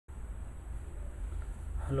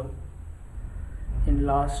Hello. In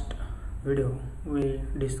last video we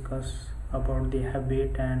discussed about the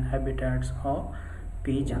habit and habitats of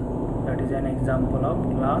pigeon. That is an example of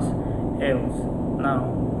class Aves. Now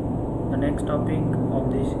the next topic of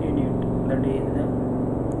this unit, that is the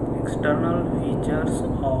external features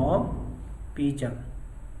of pigeon.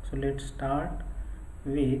 So let's start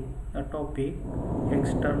with the topic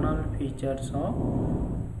external features of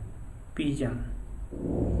pigeon.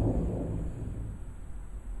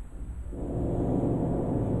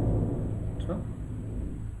 So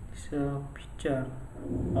this is a picture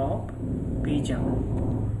of pigeon.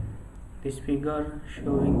 This figure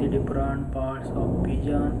showing the different parts of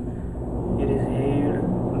pigeon. Here is head,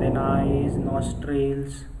 then eyes,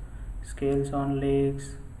 nostrils, scales on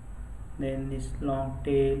legs, then this long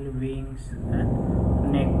tail, wings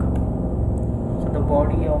and neck. So the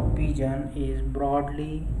body of pigeon is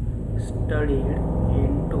broadly studied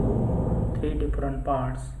into three different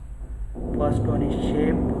parts. First one is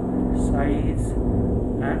shape, size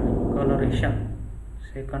and coloration.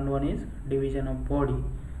 Second one is division of body,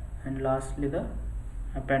 and lastly the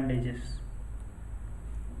appendages.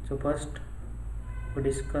 So first we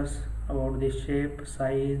discuss about the shape,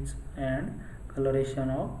 size and coloration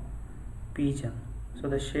of pigeon. So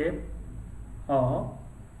the shape of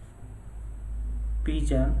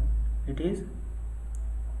pigeon,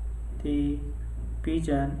 the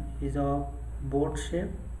pigeon is of boat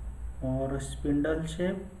shape or spindle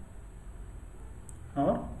shape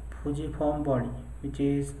or fusiform body, which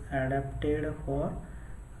is adapted for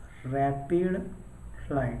rapid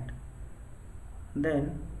flight.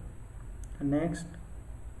 Then next,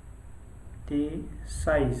 the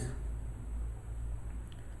size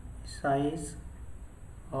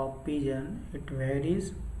of pigeon, it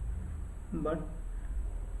varies, but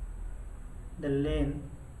the length,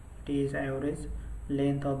 it is average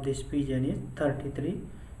length of this pigeon is 33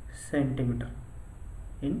 centimeter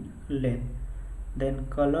in length. Then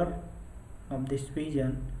color of this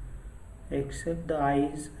pigeon, except the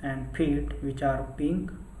eyes and feet which are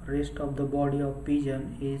pink, rest of the body of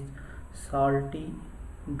pigeon is salty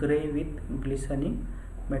gray with glistening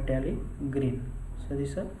metallic green. So this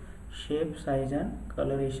is a shape, size and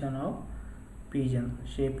coloration of pigeon.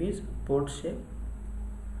 Shape is boat shape,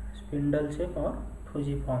 spindle shape or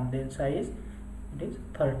fusiform. Then size, it is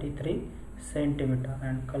 33 centimeter,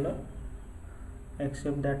 and color,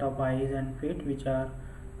 except that of eyes and feet which are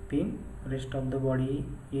pink, rest of the body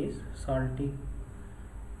is salty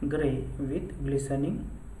gray with glistening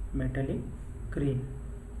metallic green.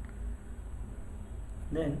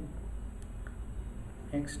 Then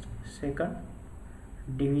next, second,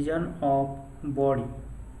 division of body.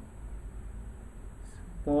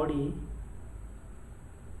 Body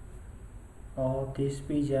of this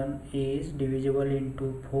pigeon is divisible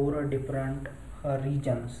into four different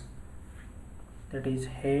regions, that is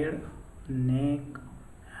head, neck,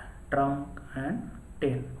 trunk and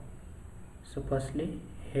tail. So firstly,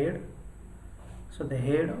 head. So the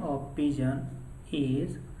head of pigeon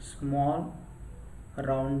is small,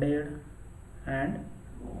 rounded and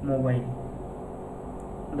mobile.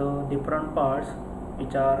 The different parts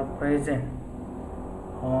which are present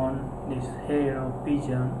on this head of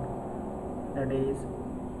pigeon, that is,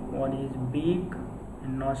 one is beak,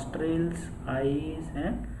 nostrils, eyes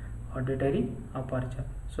and auditory aperture.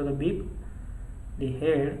 So the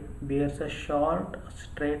head bears a short,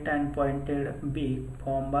 straight and pointed beak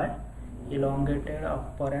formed by elongated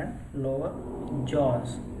upper and lower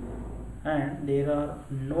jaws, and there are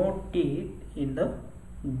no teeth in the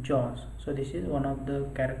jaws. So this is one of the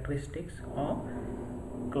characteristics of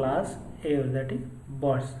class A, that is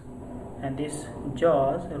birds, and these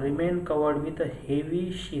jaws remain covered with a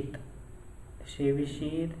heavy sheath. This heavy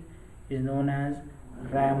sheath is known as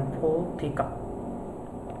rhamphotheca.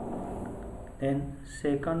 Then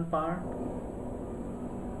second part,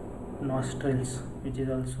 nostrils, which is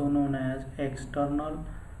also known as external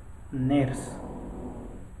nares.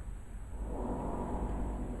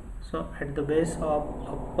 So at the base of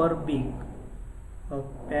upper beak, a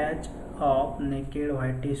patch of naked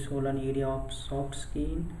whitish swollen area of soft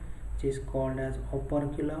skin, which is called as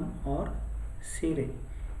operculum or cirrus.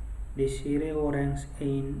 The cirrus overhangs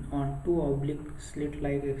in on two oblique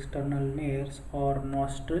slit-like external nares or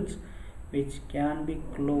nostrils, which can be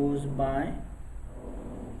closed by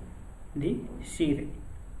the cirrus.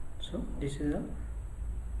 So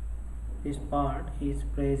this part is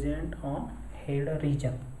present on head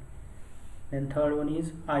region. Then third one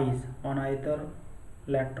is eyes. On either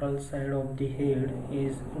lateral side of the head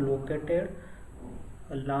is located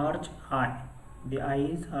a large eye. The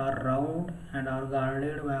eyes are round and are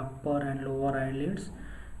guarded by upper and lower eyelids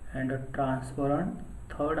and a transparent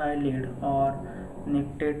third eyelid or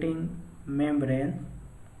nictitating membrane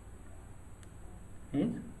is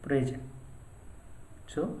present.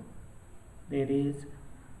 So there is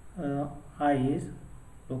eyes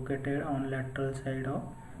located on lateral side of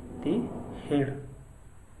the head.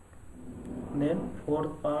 Then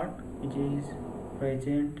fourth part which is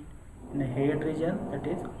present in the head region, that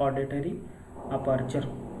is auditory aperture.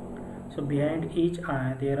 So behind each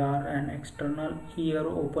eye there are an external ear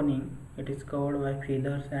opening. It is covered by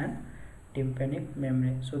feathers and tympanic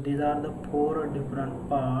membrane. So these are the four different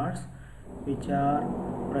parts which are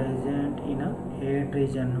present in a head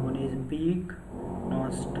region. One is beak,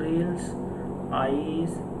 nostrils,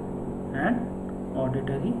 eyes and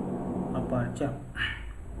auditory aperture.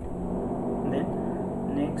 Then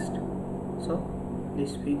next, so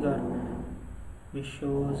this figure which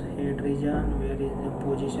shows head region, where is the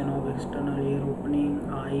position of external ear opening,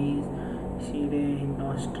 eyes, see the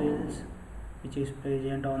nostrils which is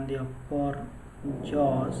present on the upper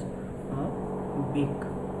jaws of beak.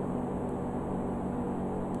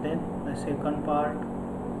 Then the second part,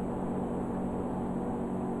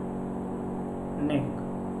 neck.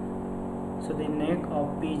 So the neck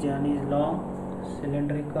of pigeon is long,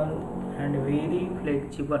 cylindrical and very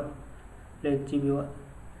flexible.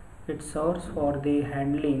 It serves for the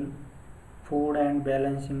handling food and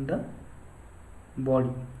balancing the body.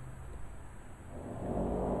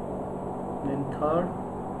 Then third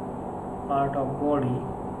part of body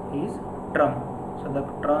is trunk. So the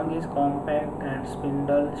trunk is compact and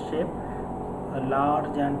spindle shaped. A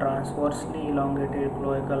large and transversely elongated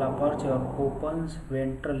cloacal aperture opens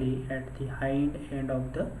ventrally at the hind end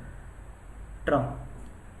of the trunk.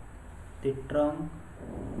 The trunk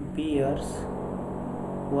bears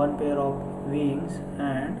one pair of wings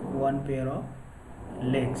and one pair of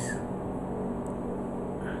legs.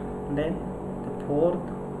 Then the fourth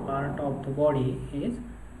part of the body is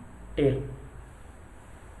tail.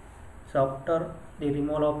 So after the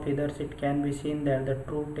removal of feathers, it can be seen that the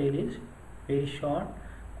true tail is very short,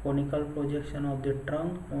 conical projection of the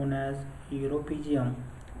trunk known as Europigium.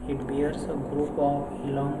 It bears a group of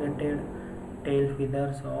elongated tail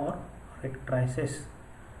feathers or rectrices.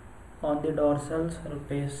 On the dorsal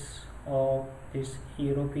surface of this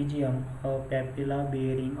Europigium, a papilla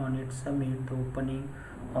bearing on its summit the opening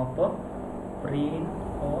of a preen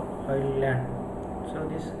or oil gland. So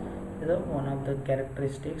this is one of the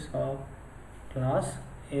characteristics of class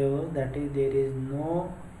A, that is there is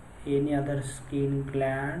no any other skin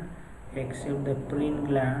gland except the preen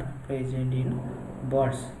gland present in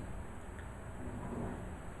birds.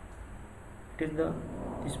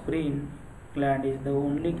 This preen gland is the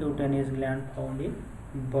only cutaneous gland found in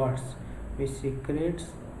birds, which secretes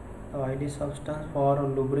oily substance for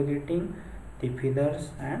lubricating the feathers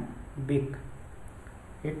and beak.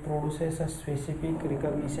 It produces a specific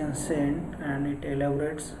recognition scent and it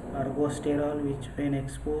elaborates ergosterol, which when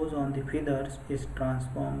exposed on the feathers is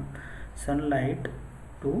transformed sunlight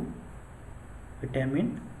to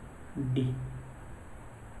vitamin D.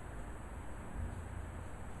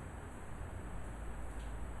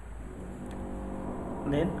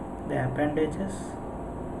 Then the appendages.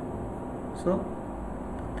 So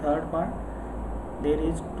the third part, there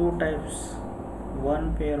is two types,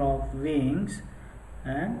 one pair of wings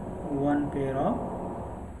and one pair of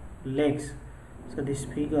legs. So this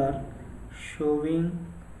figure showing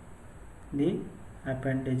the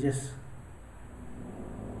appendages.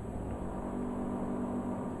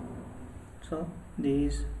 So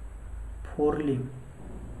this forelimb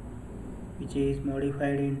which is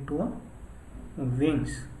modified into a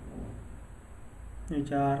wings,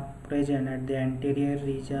 which are present at the anterior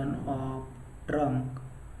region of trunk.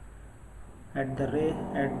 At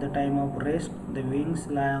the time of rest, the wings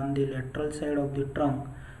lie on the lateral side of the trunk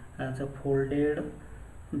as a folded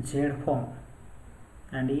Z form,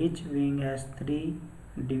 and each wing has three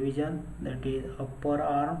divisions, that is upper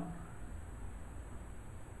arm,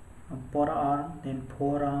 then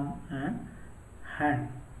forearm and hand.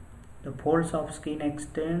 The folds of skin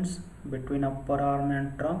extends between upper arm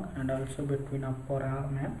and trunk and also between upper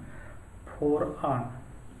arm and forearm.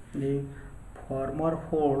 The former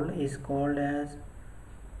fold is called as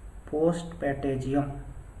postpatagium,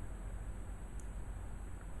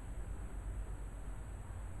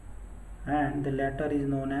 and the latter is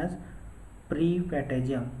known as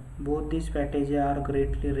prepatagium. Both these patagia are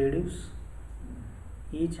greatly reduced.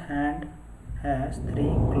 Each hand has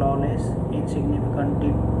three clawless insignificant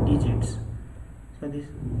digits. So this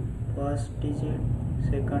first digit,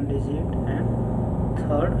 second digit and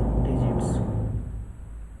third digits.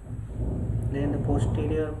 Then the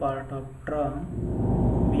posterior part of trunk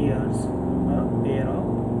bears a pair of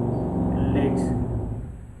legs.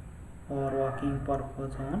 walking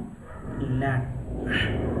purpose on land.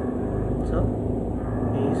 So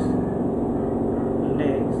these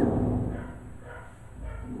legs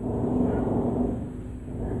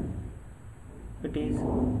it is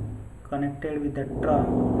connected with the trunk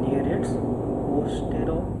near its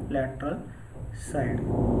posterolateral side.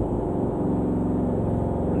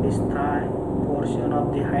 This thigh portion of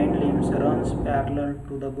the hind limbs runs parallel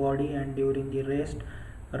to the body and during the rest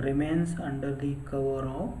remains under the cover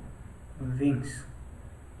of wings.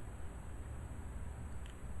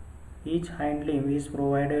 Each hind limb is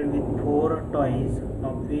provided with 4 toes,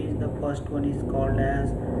 of which the first one is called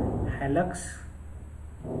as hallux.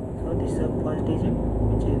 So this is the first digit,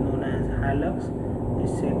 which is known as hallux. The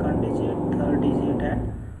second digit, third digit, and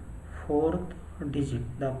fourth digit.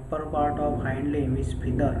 The upper part of hind limb is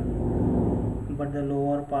feather, but the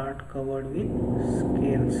lower part covered with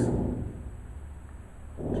scales.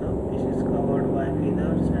 So this is covered by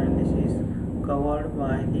feathers and this is covered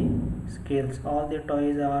by the scales. All the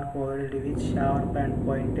toes are provided with sharp and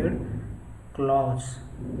pointed claws.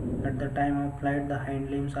 At the time of flight, the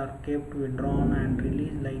hind limbs are kept withdrawn and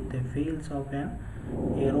released like the wheels of an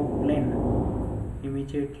aeroplane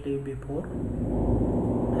immediately before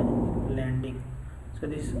the landing. So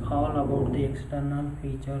this is all about the external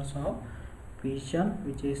features of pigeon,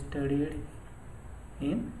 which is studied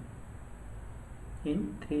in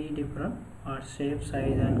 3 different parts: shape,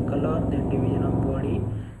 size, and color. Then division of body,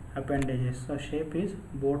 appendages. So shape is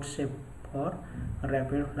boat shape for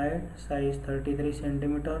rapid flight. Size 33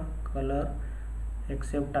 cm. Color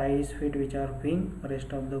except eyes, feet, which are pink.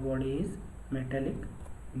 Rest of the body is metallic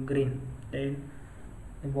green. Then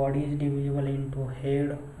the body is divisible into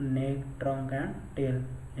head, neck, trunk, and tail.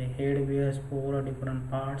 The head bears 4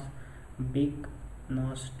 different parts: beak,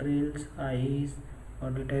 nostrils, eyes,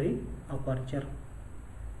 auditory aperture.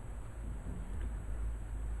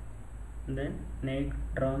 Then neck,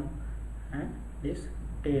 trunk, and this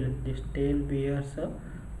tail. This tail bears a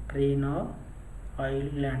train or oil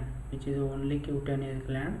gland, which is the only cutaneous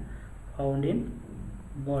gland found in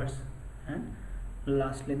birds. And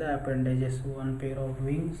lastly, the appendages: 1 pair of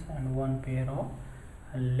wings and 1 pair of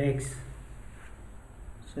legs.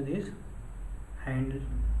 So these hind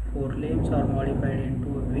 4 limbs are modified into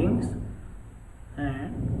wings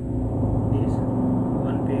and this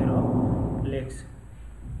 1 pair of legs,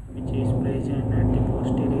 which is present at the